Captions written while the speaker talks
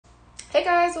Hey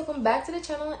guys, welcome back to the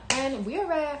channel, and we are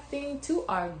reacting to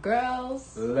our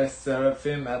girls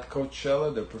르세라핌 at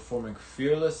Coachella. They're performing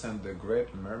Fearless and the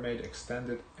Great Mermaid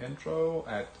extended intro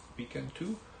at weekend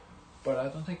 2. But I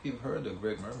don't think you've heard the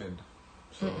Great Mermaid.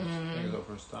 So I think it's the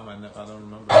first time. I don't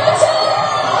remember.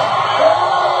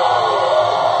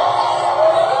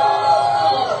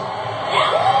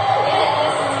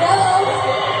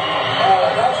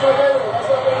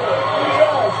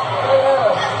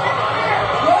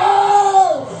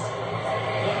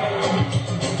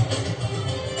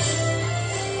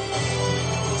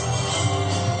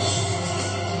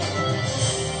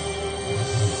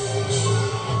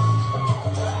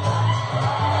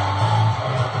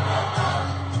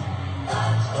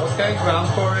 Okay, ground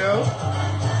choreo.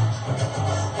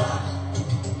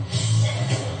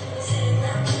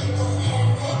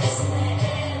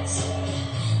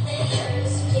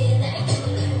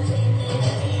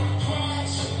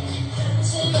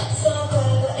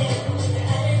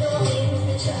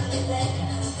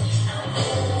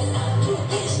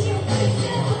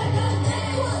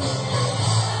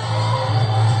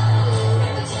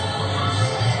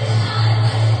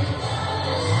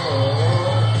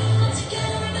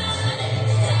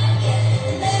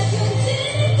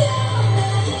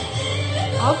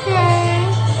 Okay.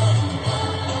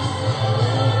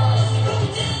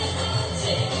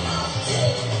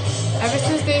 Ever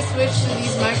since they switched to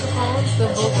these microphones, the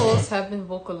vocals have been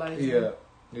vocalizing.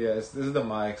 Yeah, this is the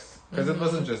mics. Because it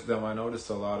wasn't just them. I noticed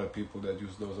a lot of people that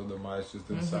use those other mics just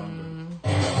didn't sound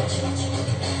good.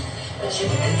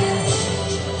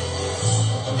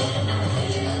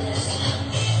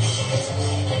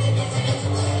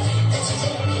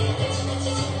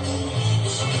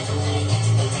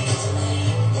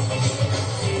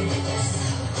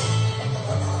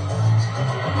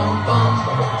 Bum, bum,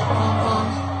 bum, bum.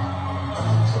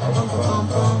 Bum, bum,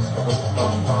 bum,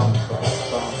 bum,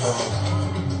 bum.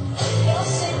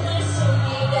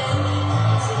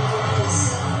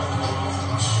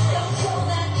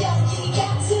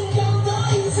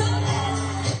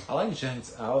 I like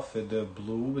Jen's outfit, the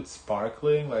blue with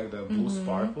sparkling, like the blue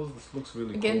sparkles. This looks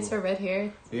really Against cool. her red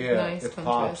hair. Yeah, Nice it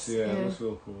contrast. pops. Yeah, it looks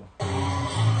real cool.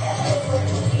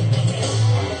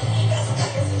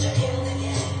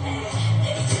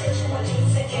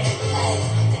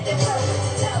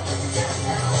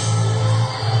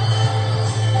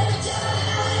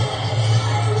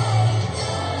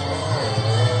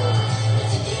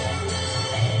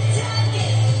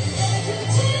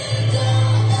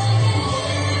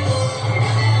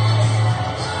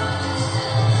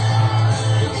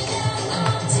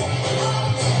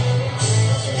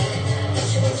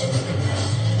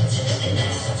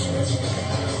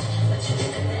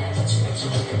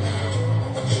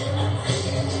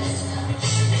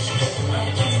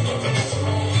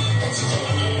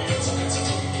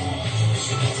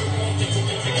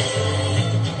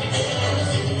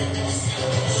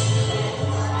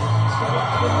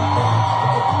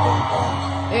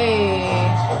 Hey.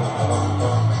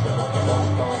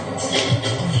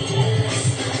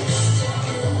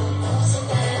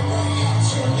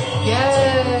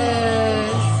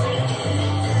 Yes.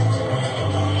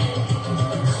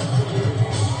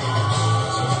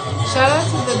 Shout out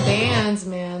to the bands,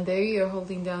 man. They are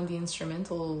holding down the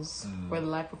instrumentals for the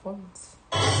live performance.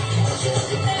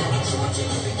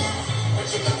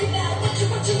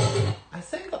 I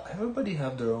think everybody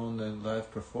have their own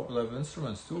live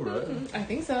instruments too, right? I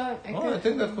think so. I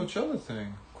think that Coachella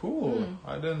thing. Cool.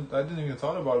 I didn't even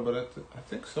thought about it, but I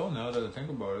think so now that I think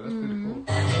about it. That's pretty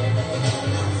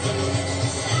cool.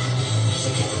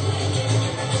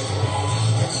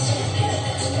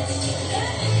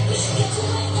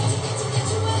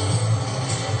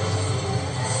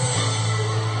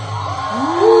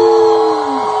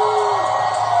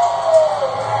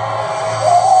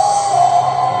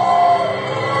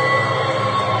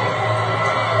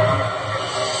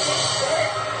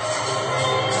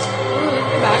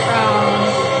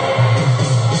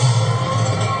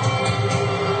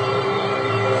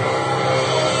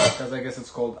 Because I guess it's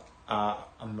called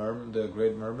the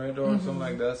Great Mermaid or something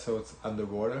like that, so it's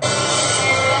underwater.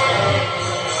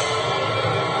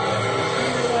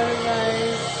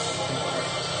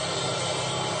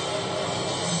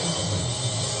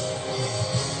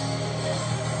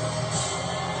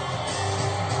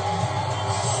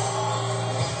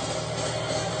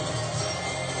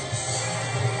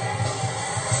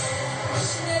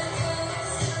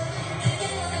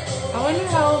 I wonder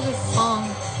how old this song.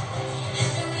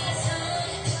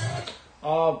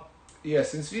 Yeah,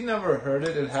 since we never heard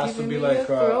it, it has to be Giving me like a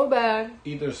throwback.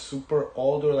 either super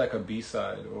old or like a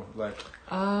B-side or like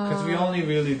because we only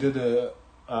really did a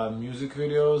music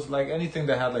videos, like anything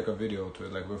that had like a video to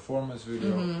it, like performance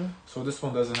video. So this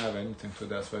one doesn't have anything to it.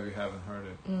 That's why we haven't heard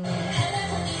it.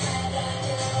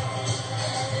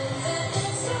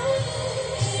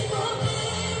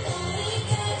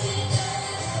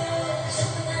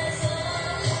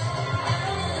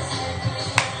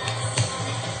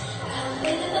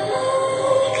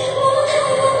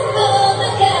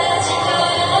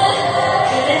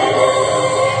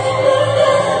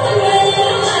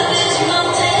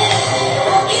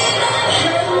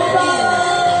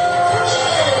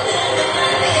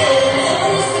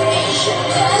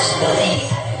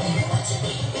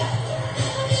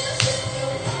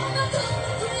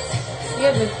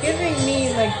 Yeah, it's giving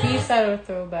me like B-side or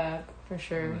throwback for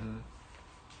sure.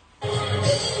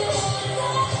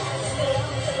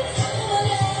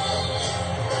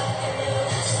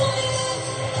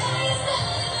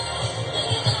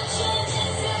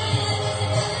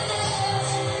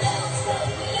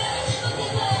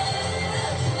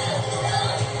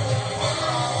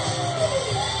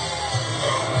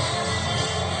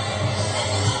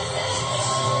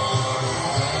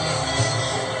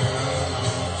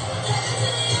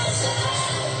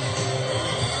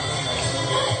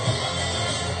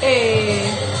 Hey.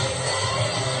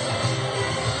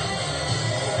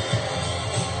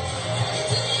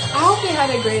 I hope they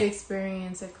had a great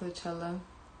experience at Coachella.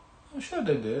 I'm sure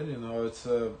they did. You know, it's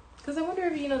Because I wonder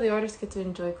if, you know, the artists get to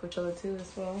enjoy Coachella too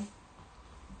as well.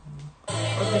 Or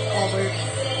if this all works.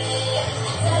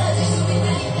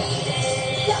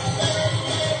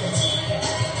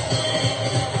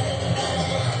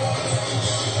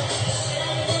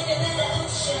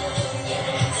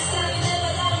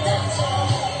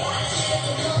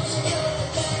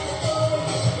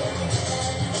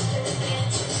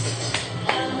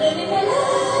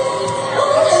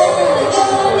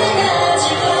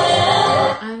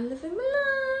 I'm living my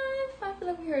life. I feel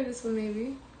like we heard this one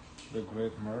maybe. The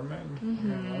Great Mermaid.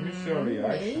 Let me see your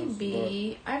reactions.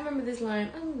 Maybe. I remember this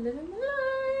line. I'm living my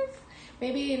life.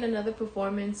 Maybe in another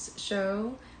performance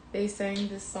show they sang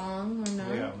this song or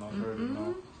not. Yeah, I've not heard it,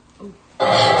 no.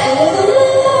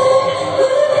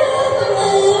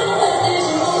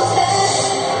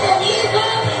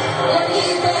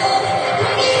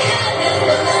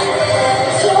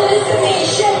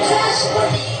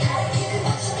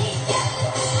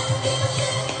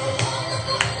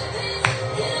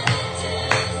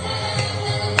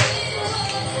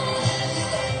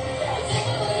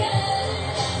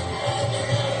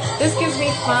 This gives me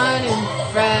fun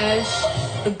and fresh.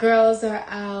 The girls are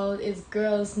out. It's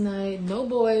girls' night. No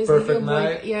boys. Perfect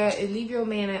leave your night. Leave your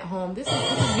man at home. This is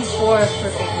before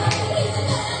perfect night.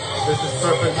 This is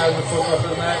perfect night before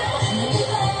perfect night.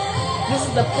 This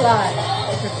is the plot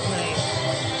of perfect night.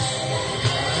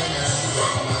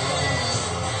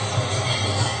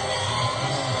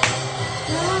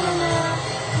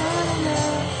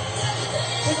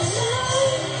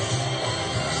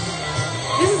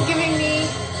 This is giving me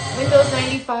Windows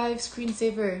 95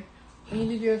 screensaver when you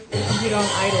leave your computer on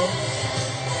idle.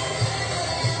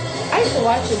 I used to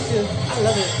watch it too. I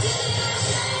love it.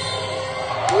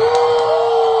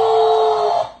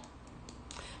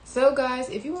 So guys,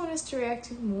 if you want us to react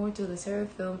to more to the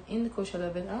SSERAFIM in the Coachella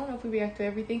event, I don't know if we react to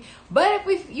everything, but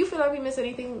if you feel like we missed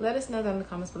anything, let us know down in the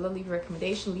comments below. Leave a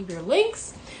recommendation, leave your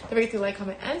links. Don't forget to like,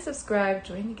 comment, and subscribe.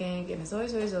 Join the gang, and as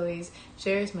always,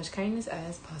 share as much kindness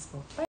as possible. Bye.